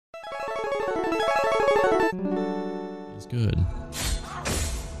Feels good.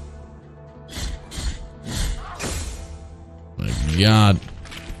 My God.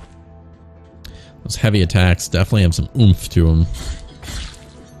 Those heavy attacks definitely have some oomph to them.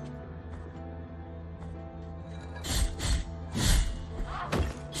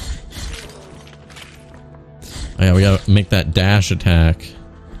 Oh yeah, we gotta make that dash attack.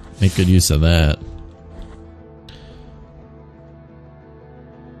 Make good use of that.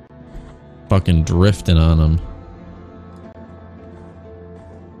 Fucking drifting on them.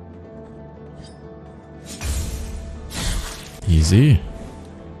 Easy.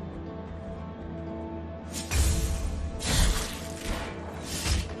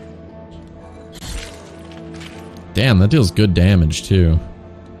 Damn, that deals good damage too.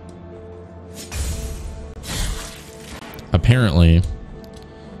 Apparently.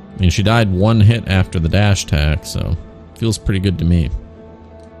 I mean, she died one hit after the dash attack, so feels pretty good to me.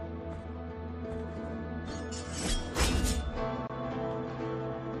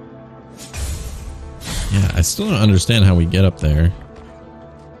 Yeah, I still don't understand how we get up there.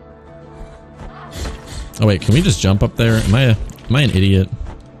 Oh wait, can we just jump up there? Am I an idiot?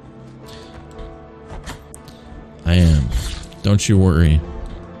 I am. Don't you worry.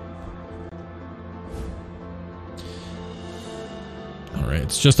 Alright,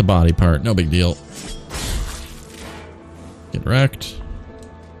 it's just a body part. No big deal. Get wrecked.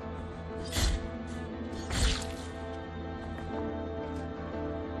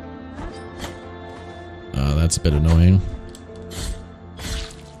 That's a bit annoying.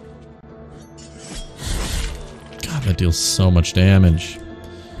 God, that deals so much damage.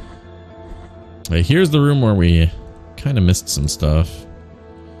 Okay, here's the room where we kind of missed some stuff.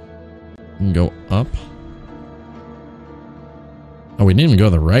 We can go up. Oh, we didn't even go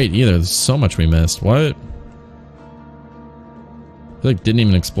to the right either. There's so much we missed. What? I feel like didn't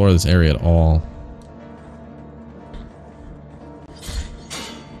even explore this area at all.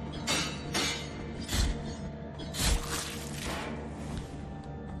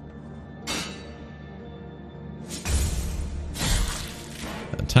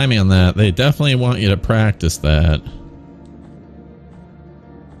 Timing on that, they definitely want you to practice that.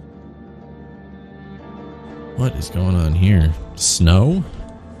 What is going on here? Snow?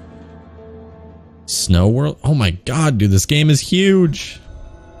 Snow world? Oh my God, dude, this game is huge.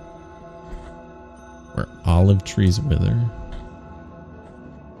 Where olive trees wither.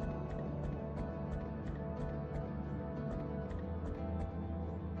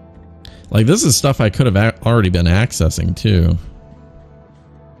 Like, this is stuff I could have already been accessing too.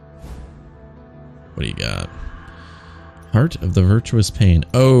 What do you got? Heart of the Virtuous Pain.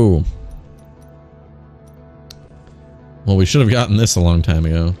 Oh. Well, we should have gotten this a long time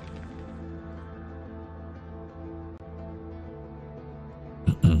ago.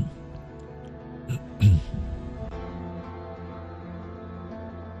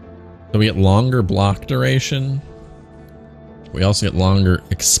 So we get longer block duration. We also get longer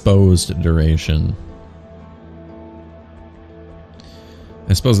exposed duration.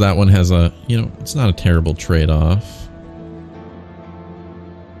 I suppose that one has a, you know, it's not a terrible trade-off.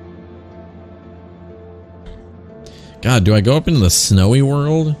 God, do I go up into the snowy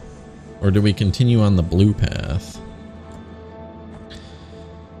world? Or do we continue on the blue path?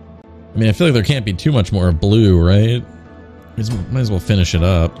 I mean, I feel like there can't be too much more blue, right? Might as well finish it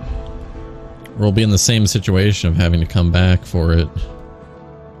up. Or we'll be in the same situation of having to come back for it.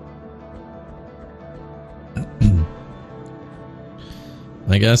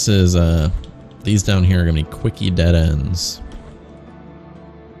 My guess is these down here are going to be quickie dead ends.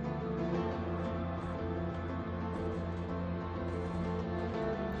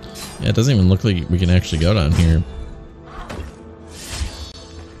 Yeah, it doesn't even look like we can actually go down here.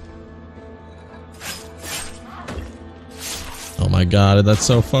 Oh my God, that's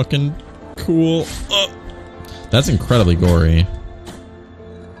so fucking cool. Oh, that's incredibly gory.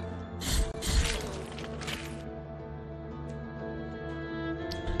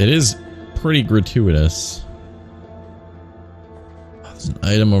 It is pretty gratuitous. Oh, there's an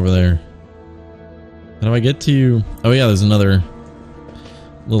item over there. How do I get to you? Oh yeah, there's another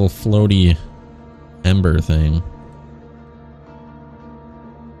little floaty ember thing.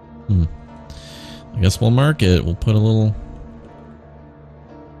 I guess we'll mark it. We'll put a little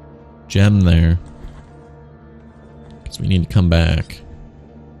gem there. Because we need to come back.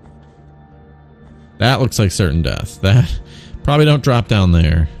 That looks like certain death. That... Probably don't drop down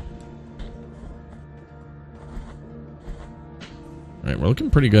there. Alright, we're looking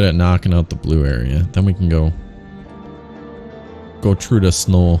pretty good at knocking out the blue area. Then we can go through the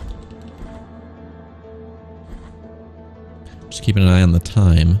snow. Just keeping an eye on the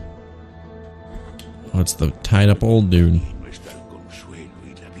time. Oh, it's the tied up old dude.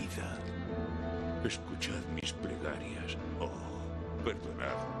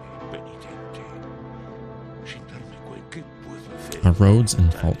 Our roads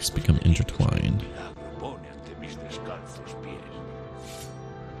and faults become intertwined.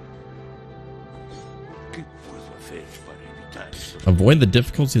 Avoid the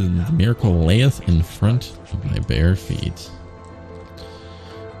difficulty that the miracle layeth in front of my bare feet.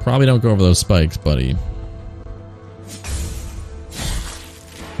 Probably don't go over those spikes, buddy.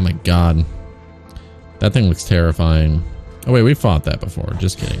 Oh my god. That thing looks terrifying. Oh wait, we fought that before.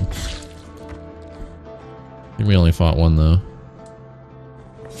 Just kidding. I think we only fought one though.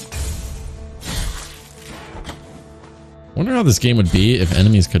 Wonder how this game would be if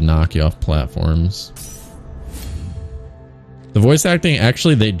enemies could knock you off platforms. The voice acting,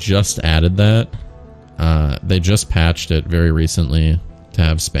 actually, they just added that. They just patched it very recently to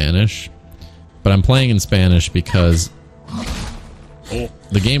have Spanish. But I'm playing in Spanish because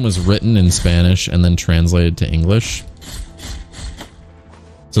the game was written in Spanish and then translated to English.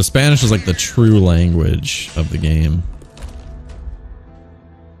 So Spanish is like the true language of the game.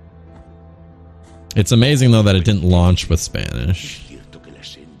 It's amazing though that it didn't launch with Spanish.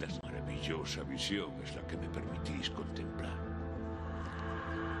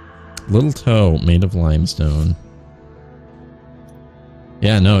 Little toe made of limestone.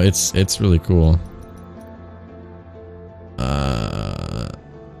 Yeah, no, it's really cool.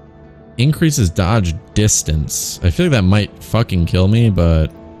 Increases dodge distance. I feel like that might fucking kill me, but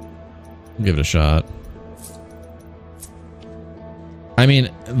I'll give it a shot. I mean,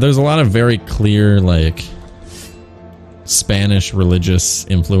 there's a lot of very clear, like, Spanish religious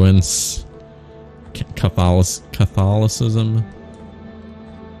influence. Catholicism.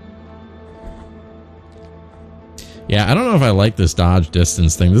 Yeah, I don't know if I like this dodge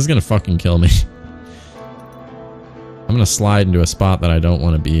distance thing. This is gonna fucking kill me. I'm gonna slide into a spot that I don't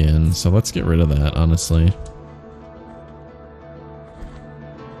want to be in, so let's get rid of that, honestly.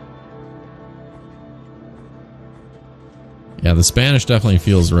 Yeah, the Spanish definitely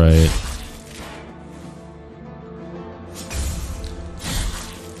feels right.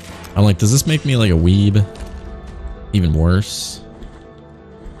 I'm like, does this make me like a weeb? Even worse.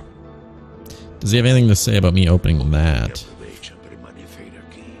 Does he have anything to say about me opening that?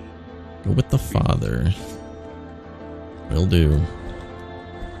 Go with the father. Will do.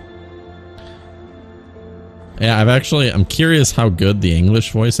 Yeah, I'm curious how good the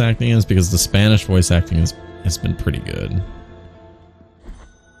English voice acting is, because the Spanish voice acting has been pretty good.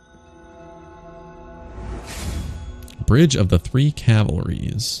 Bridge of the Three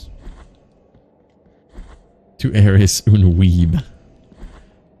Cavalries. Tu eres un weeb.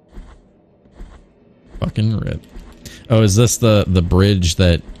 Fucking rip. Oh, is this the bridge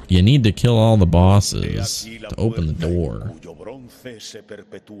that you need to kill all the bosses to open the door?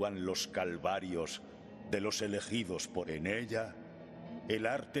 El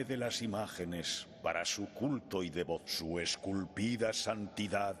arte de las imágenes para su culto y devoción, su esculpida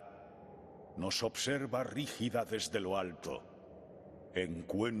santidad, nos observa rígida desde lo alto.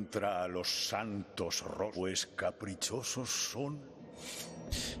 Encuentra a los santos pues caprichosos son.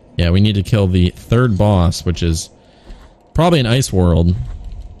 Yeah, we need to kill the third boss, which is probably an ice world.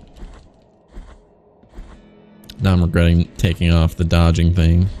 Now I'm regretting taking off the dodging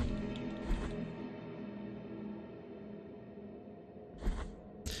thing.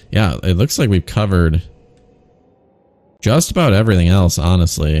 Yeah, it looks like we've covered just about everything else,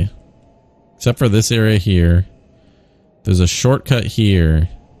 honestly. Except for this area here. There's a shortcut here.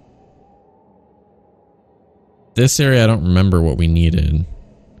 This area, I don't remember what we needed.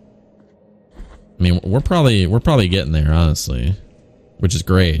 I mean, we're probably getting there, honestly. Which is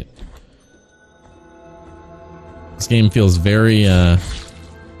great. This game feels very,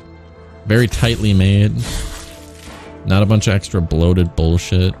 very tightly made. Not a bunch of extra bloated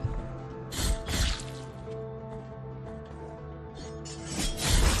bullshit.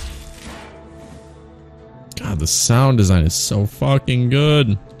 God, the sound design is so fucking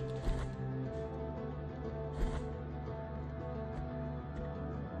good.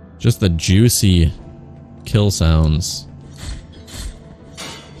 Just the juicy kill sounds.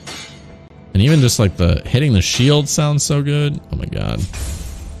 And even just like the hitting the shield sounds so good. Oh my god.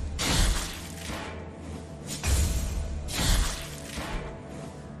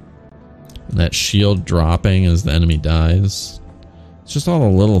 And that shield dropping as the enemy dies. It's just all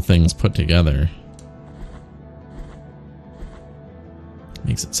the little things put together.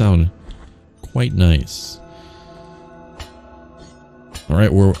 Makes it sound quite nice.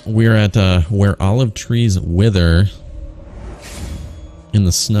 Alright, we're at where olive trees wither in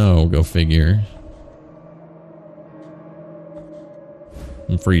the snow, go figure.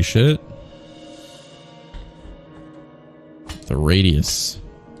 Some free shit. The radius.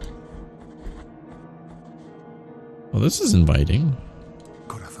 Well, this is inviting.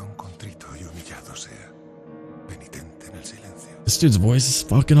 This dude's voice is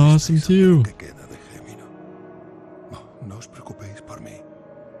fucking awesome too. No os preocupéis por mí.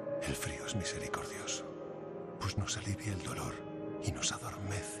 El frío es misericordioso, pues nos alivia el dolor y nos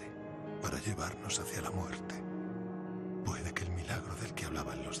adormece para llevarnos hacia la muerte. Puede que el milagro del que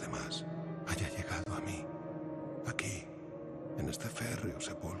hablaban los demás haya llegado a mí, aquí, en este férreo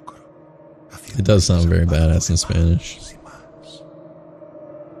sepulcro. It does sound very badass in Spanish.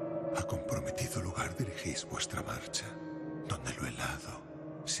 A comprometido lugar dirigís vuestra marcha, donde lo helado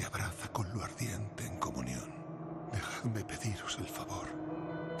se abraza con lo ardiente en comunión. Dejadme pediros el favor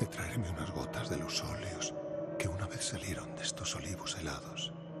de traerme unas gotas de los óleos que una vez salieron de estos olivos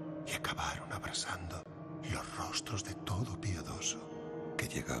helados y acabaron abrasando los rostros de todo piadoso que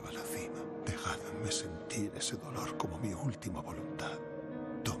llegaba a la cima. Dejadme sentir ese dolor como mi última voluntad.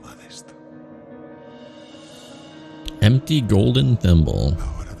 Tomad esto. Empty golden thimble.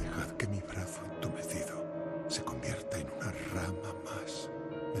 Ahora dejad que mi brazo entumecido se convierta en una rama más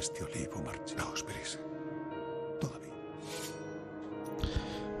de este olivo marchito. Daos prisa. Todavía.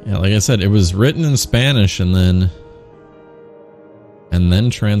 Yeah, like I said, it was written in Spanish and then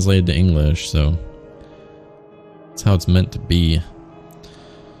translated to English, so that's how it's meant to be.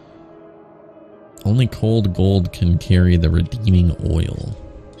 Only cold gold can carry the redeeming oil.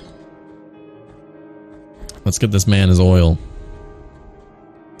 Let's get this man his oil.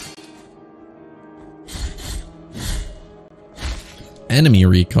 Enemy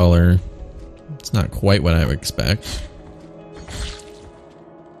recolor. It's not quite what I would expect.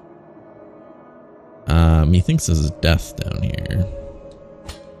 He thinks this is death down here.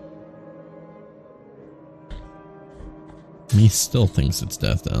 He still thinks it's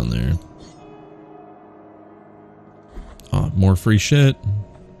death down there. Oh, more free shit.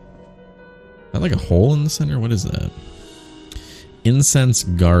 Is that like a hole in the center? What is that? Incense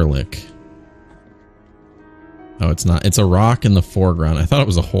garlic. Oh, it's not. It's a rock in the foreground. I thought it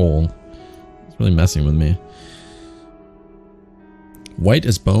was a hole. It's really messing with me. White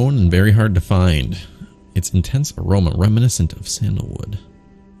as bone and very hard to find. Its intense aroma, reminiscent of sandalwood,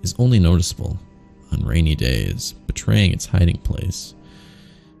 is only noticeable on rainy days, betraying its hiding place.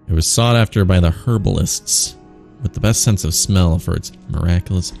 It was sought after by the herbalists, with the best sense of smell for its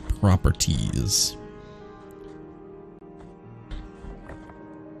miraculous properties.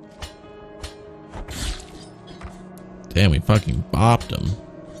 Damn, we fucking bopped him.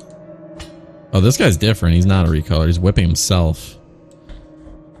 Oh, this guy's different. He's not a recolor. He's whipping himself.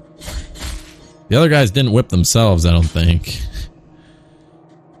 The other guys didn't whip themselves, I don't think.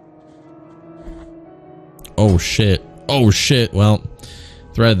 Oh shit. Oh shit. Well,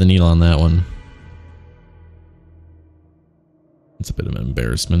 threaded the needle on that one. It's a bit of an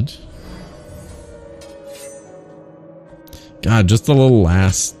embarrassment. God, just the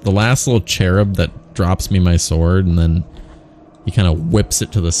last little cherub that drops me my sword and then he kind of whips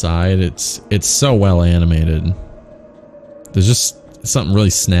it to the side. It's so well animated. There's just something really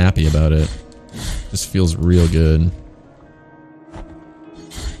snappy about it. Just feels real good.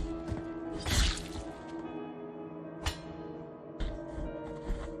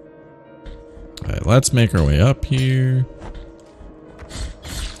 Alright, let's make our way up here.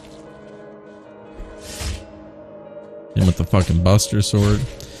 Him with the fucking Buster sword.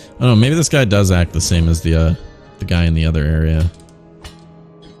 I don't know, maybe this guy does act the same as the guy in the other area.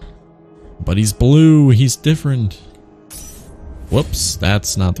 But he's blue, he's different. Whoops,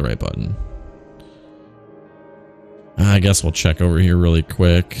 that's not the right button. I guess we'll check over here really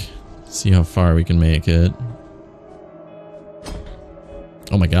quick. See how far we can make it.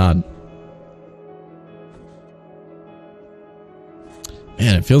 Oh my god.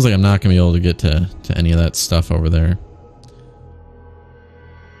 Man, it feels like I'm not going to be able to get to any of that stuff over there.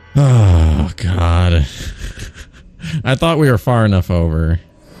 Oh god. I thought we were far enough over.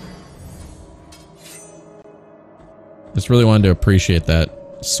 Just really wanted to appreciate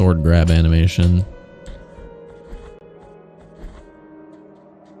that sword grab animation.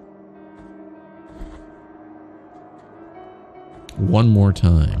 One more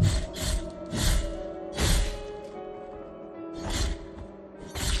time.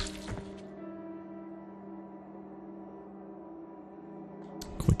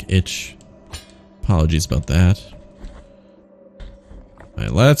 Quick itch. Apologies about that.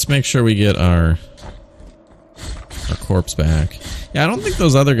 Alright, let's make sure we get our corpse back. Yeah, I don't think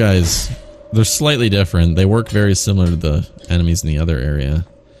those other guys, they're slightly different. They work very similar to the enemies in the other area.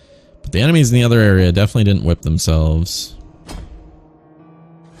 But the enemies in the other area definitely didn't whip themselves.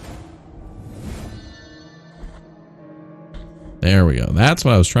 There we go. That's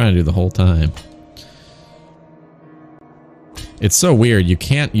what I was trying to do the whole time. It's so weird. You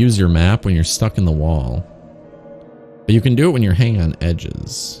can't use your map when you're stuck in the wall. But you can do it when you're hanging on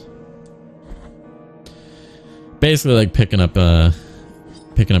edges. Basically like picking up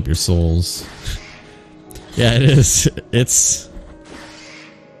your souls. Yeah, it is. It's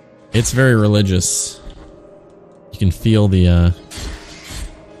very religious. You can feel the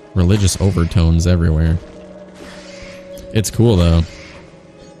religious overtones everywhere. It's cool though.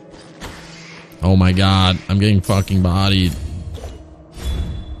 Oh my god, I'm getting fucking bodied.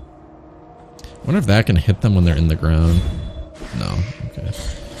 I wonder if that can hit them when they're in the ground. No, okay.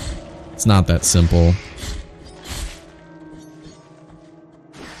 It's not that simple.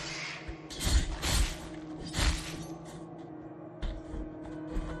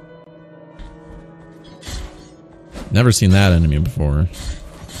 Never seen that enemy before.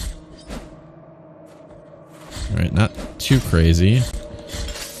 Alright, not too crazy.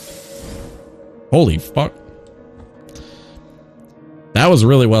 Holy fuck. That was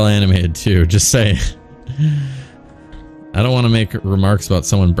really well animated too, just saying. I don't want to make remarks about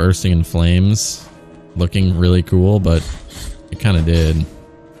someone bursting in flames looking really cool, but it kind of did.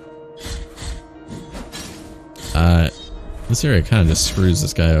 This area kind of just screws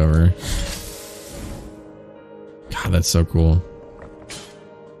this guy over. God, that's so cool.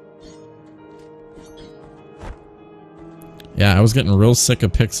 Yeah, I was getting real sick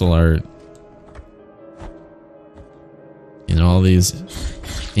of pixel art in all these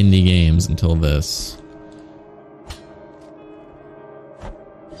indie games until this.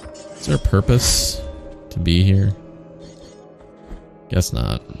 Is there a purpose to be here? Guess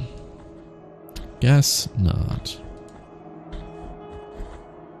not. Guess not.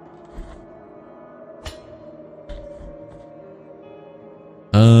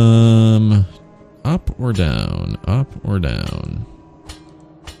 Up or down? Up or down?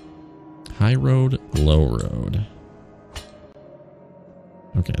 High road, low road.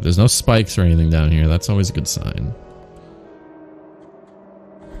 Okay, there's no spikes or anything down here. That's always a good sign.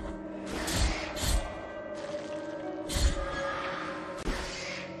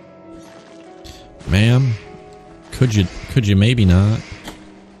 Ma'am, could you maybe not?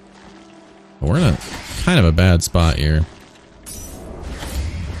 We're in a kind of a bad spot here.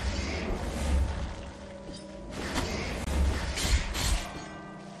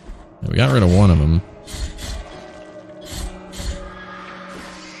 We got rid of one of them.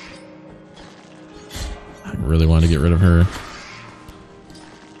 I really want to get rid of her.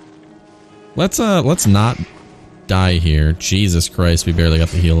 Let's not die here. Jesus Christ, we barely got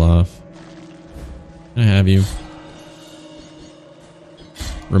the heal off. Can I have you?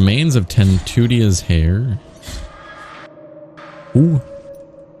 Remains of Tentudia's hair. Ooh.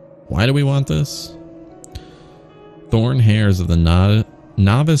 Why do we want this? Thorn hairs of the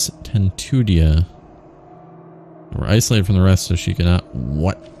novice Tentudia were isolated from the rest so she cannot...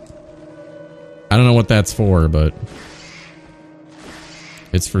 What? I don't know what that's for, but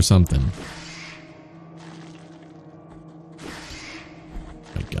it's for something.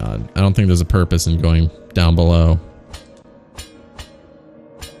 My god. I don't think there's a purpose in going down below.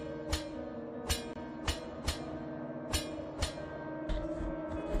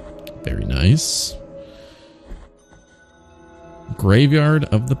 Very nice. Graveyard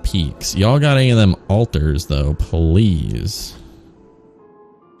of the Peaks. Y'all got any of them altars, though, please.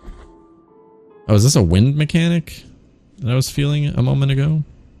 Oh, is this a wind mechanic that I was feeling a moment ago?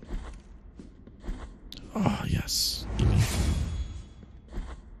 Oh, yes. Give me.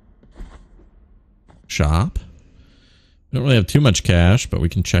 Shop. We don't really have too much cash, but we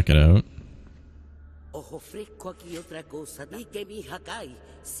can check it out.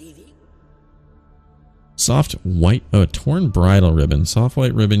 Soft white, torn bridal ribbon. Soft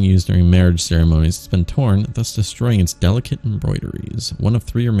white ribbon used during marriage ceremonies. It's been torn, thus destroying its delicate embroideries. One of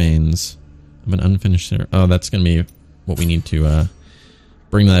 3 remains of an unfinished hair. Oh, that's going to be what we need to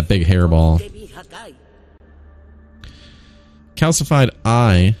bring to that big hairball. Calcified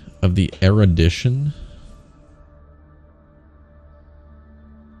eye of the erudition.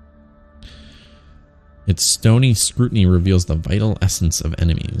 Its stony scrutiny reveals the vital essence of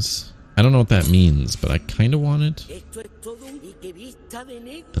enemies. I don't know what that means, but I kind of want it.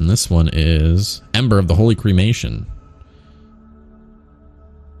 And this one is Ember of the Holy Cremation.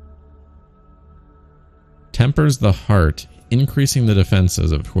 Tempers the heart, increasing the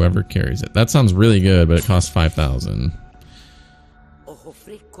defenses of whoever carries it. That sounds really good, but it costs 5,000.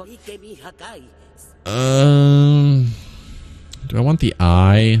 Do I want the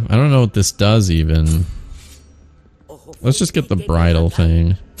eye? I don't know what this does even. Let's just get the bridal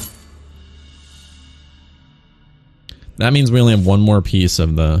thing. That means we only have one more piece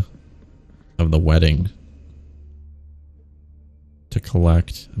of the wedding to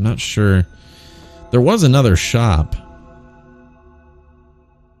collect. I'm not sure. There was another shop.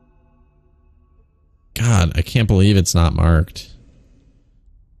 God, I can't believe it's not marked.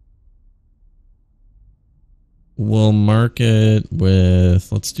 We'll mark it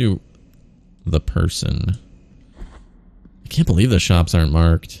with, let's do the person. I can't believe the shops aren't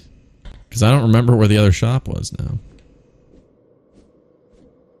marked. Because I don't remember where the other shop was now.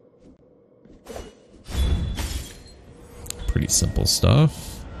 Pretty simple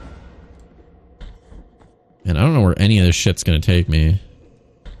stuff. And I don't know where any of this shit's gonna take me.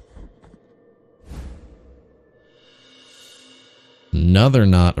 Another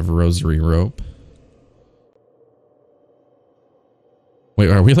knot of rosary rope. Wait,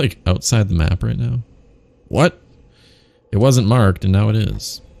 are we like outside the map right now? What? It wasn't marked and now it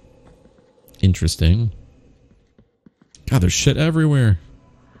is. Interesting. God, there's shit everywhere.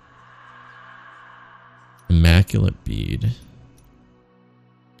 Immaculate bead.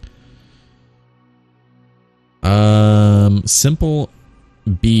 Simple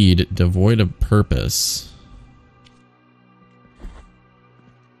bead devoid of purpose.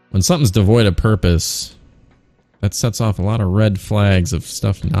 When something's devoid of purpose, that sets off a lot of red flags of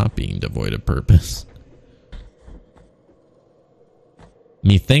stuff not being devoid of purpose.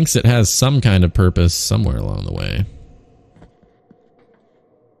 Methinks it has some kind of purpose somewhere along the way.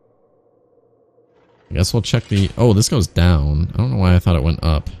 I guess we'll check the... Oh, this goes down. I don't know why I thought it went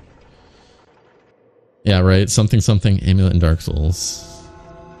up. Yeah, right. Something, amulet in Dark Souls.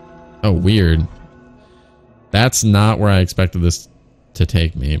 Oh, weird. That's not where I expected this to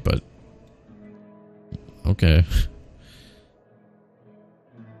take me, but... Okay.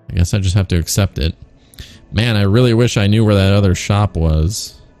 I guess I just have to accept it. Man, I really wish I knew where that other shop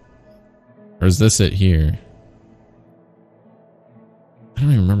was. Or is this it here? I don't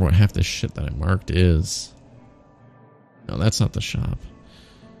even remember what half the shit that I marked is. No, that's not the shop.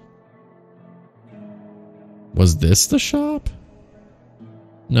 Was this the shop?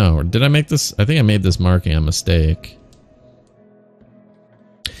 No, or did I make this? I think I made this marking a mistake.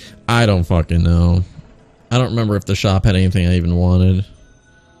 I don't fucking know. I don't remember if the shop had anything I even wanted.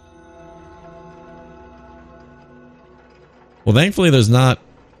 Well, thankfully there's not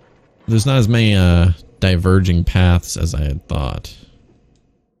as many diverging paths as I had thought.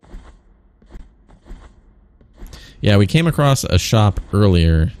 Yeah, we came across a shop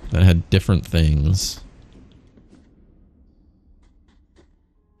earlier that had different things.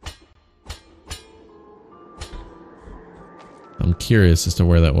 I'm curious as to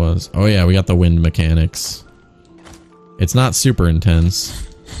where that was. Oh yeah, we got the wind mechanics. It's not super intense.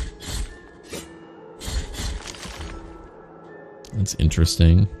 That's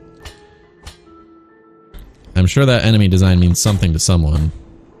interesting. I'm sure that enemy design means something to someone.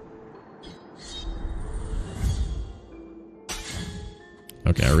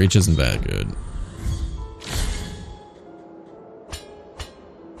 Okay, our reach isn't that good.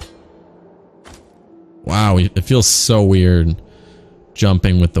 Wow, it feels so weird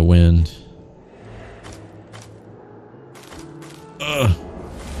jumping with the wind. Ugh.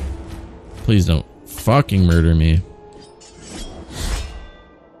 Please don't fucking murder me.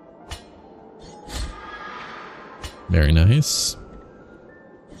 Very nice.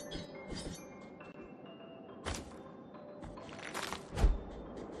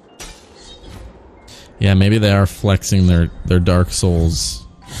 Yeah, maybe they are flexing their Dark Souls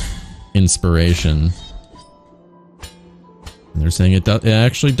inspiration. And they're saying it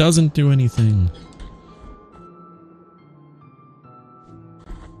actually doesn't do anything.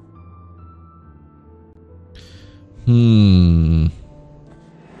 The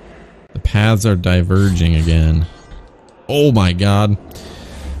paths are diverging again. Oh my god.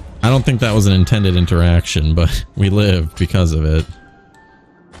 I don't think that was an intended interaction, but we lived because of it.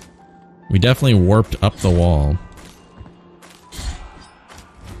 We definitely warped up the wall.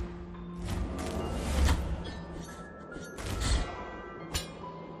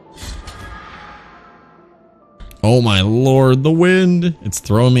 Oh my lord, the wind! It's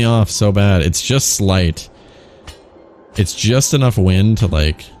throwing me off so bad. It's just slight. It's just enough wind to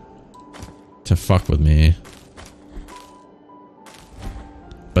like... to fuck with me.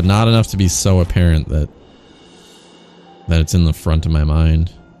 But not enough to be so apparent that it's in the front of my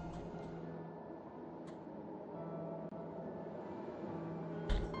mind.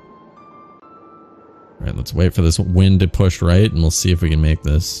 Alright, let's wait for this wind to push right and we'll see if we can make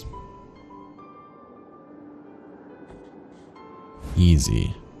this.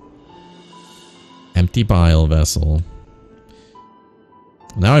 Easy. Empty bile vessel.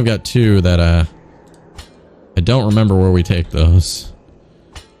 Now I've got two that I I don't remember where we take those.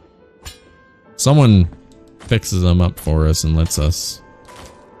 Someone fixes them up for us and lets us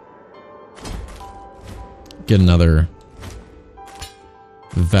get another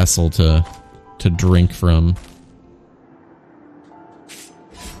vessel to drink from.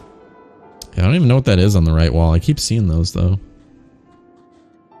 I don't even know what that is on the right wall. I keep seeing those though.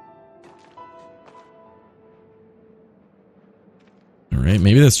 Alright,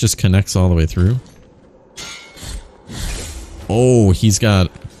 maybe this just connects all the way through. Oh, he's got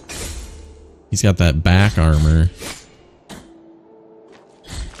that back armor.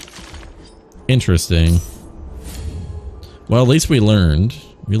 Interesting. Well, at least we learned.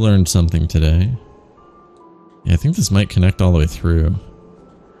 We learned something today. Yeah, I think this might connect all the way through.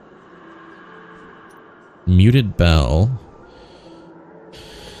 Muted bell.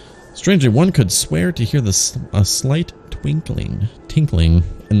 Strangely, one could swear to hear a slight tinkling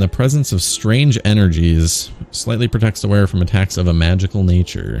in the presence of strange energies. Slightly protects the wearer from attacks of a magical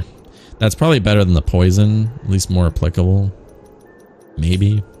nature. That's probably better than the poison, at least more applicable.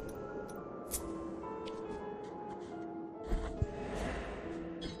 Maybe.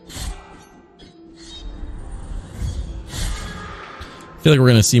 I feel like we're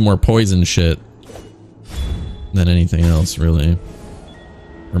gonna see more poison shit than anything else, really.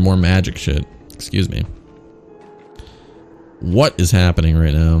 Or more magic shit. Excuse me. What is happening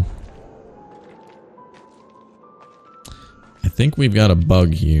right now? I think we've got a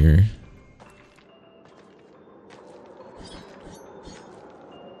bug here.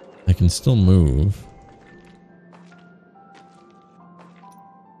 I can still move.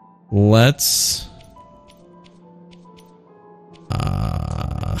 Let's...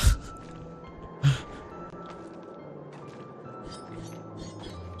 I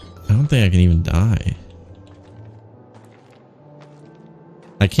don't think I can even die.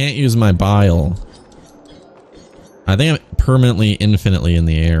 I can't use my bile. I think I'm permanently, infinitely in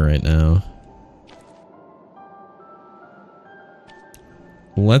the air right now.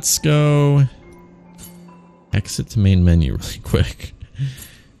 Let's go exit to main menu really quick.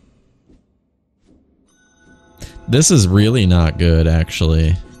 This is really not good,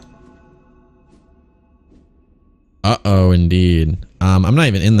 actually. Uh-oh, indeed. I'm not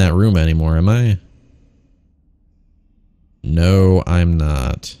even in that room anymore, am I? No, I'm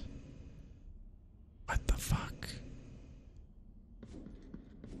not. What the fuck?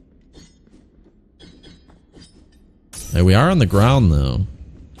 Hey, we are on the ground, though.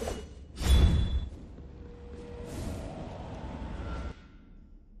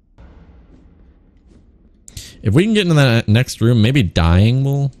 If we can get into that next room, maybe dying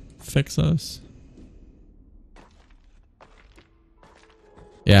will fix us.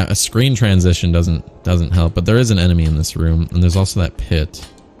 Yeah, a screen transition doesn't help, but there is an enemy in this room, and there's also that pit.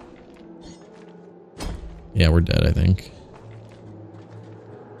 Yeah, we're dead, I think.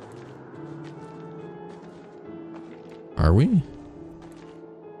 Are we?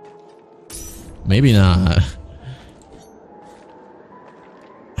 Maybe not.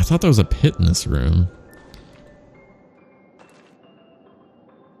 I thought there was a pit in this room.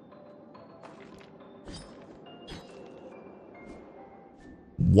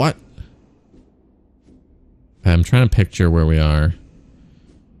 What? I'm trying to picture where we are.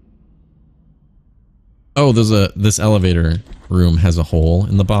 Oh, this elevator room has a hole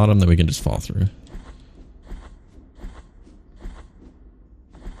in the bottom that we can just fall through.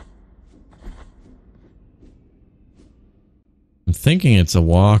 I'm thinking it's a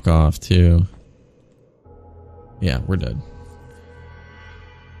walk-off too. Yeah, we're dead.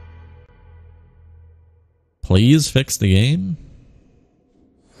 Please fix the game.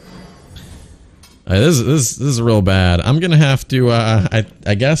 This is real bad. I'm gonna have to.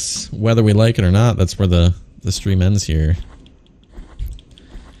 I guess whether we like it or not, that's where the stream ends here.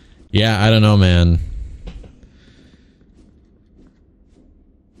 Yeah, I don't know, man.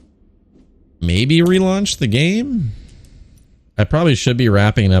 Maybe relaunch the game. I probably should be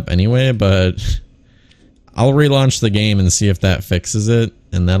wrapping it up anyway, but I'll relaunch the game and see if that fixes it,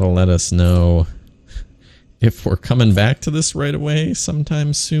 and that'll let us know if we're coming back to this right away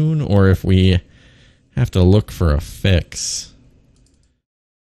sometime soon, or if we have to look for a fix.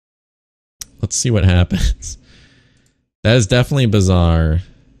 Let's see what happens. That is definitely bizarre.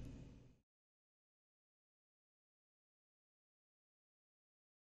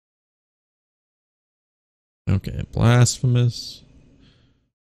 Okay, Blasphemous.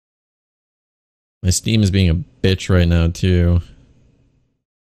 My Steam is being a bitch right now, too.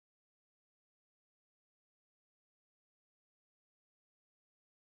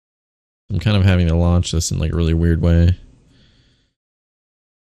 I'm kind of having to launch this in like a really weird way.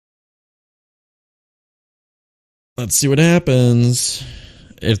 Let's see what happens.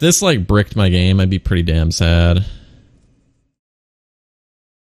 If this like bricked my game, I'd be pretty damn sad.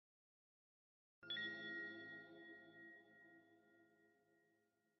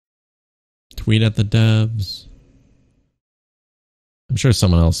 Tweet at the devs. I'm sure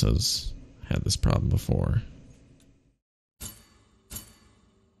someone else has had this problem before.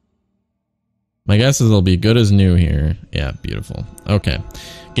 My guess is it'll be good as new here. Yeah, beautiful. Okay.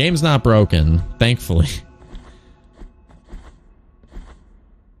 Game's not broken, thankfully.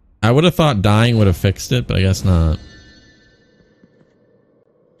 I would have thought dying would have fixed it, but I guess not.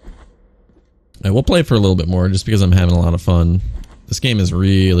 Right, we'll play for a little bit more just because I'm having a lot of fun. This game is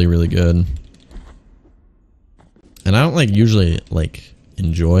really, really good. And I don't like usually like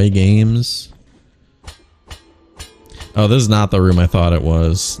enjoy games. Oh, this is not the room I thought it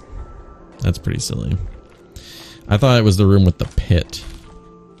was. That's pretty silly. I thought it was the room with the pit.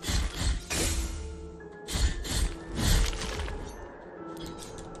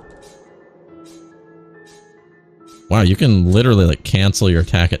 Wow, you can literally like cancel your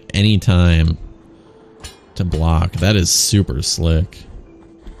attack at any time to block. That is super slick.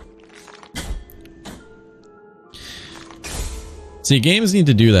 See, games need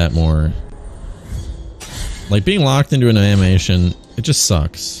to do that more. Like being locked into an animation, it just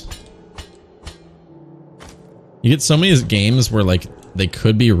sucks. You get so many games where like they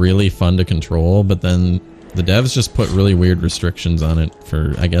could be really fun to control, but then the devs just put really weird restrictions on it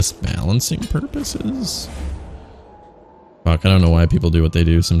for, I guess, balancing purposes. Fuck, I don't know why people do what they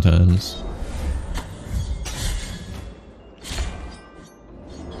do sometimes.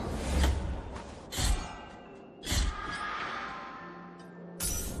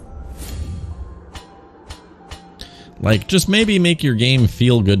 Like, just maybe make your game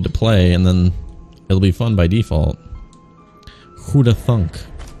feel good to play, and then it'll be fun by default. Who'da thunk?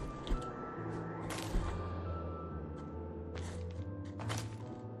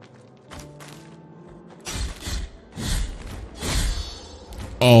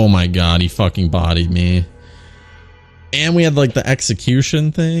 Oh my god, he fucking bodied me. And we had like the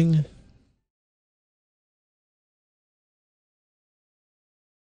execution thing.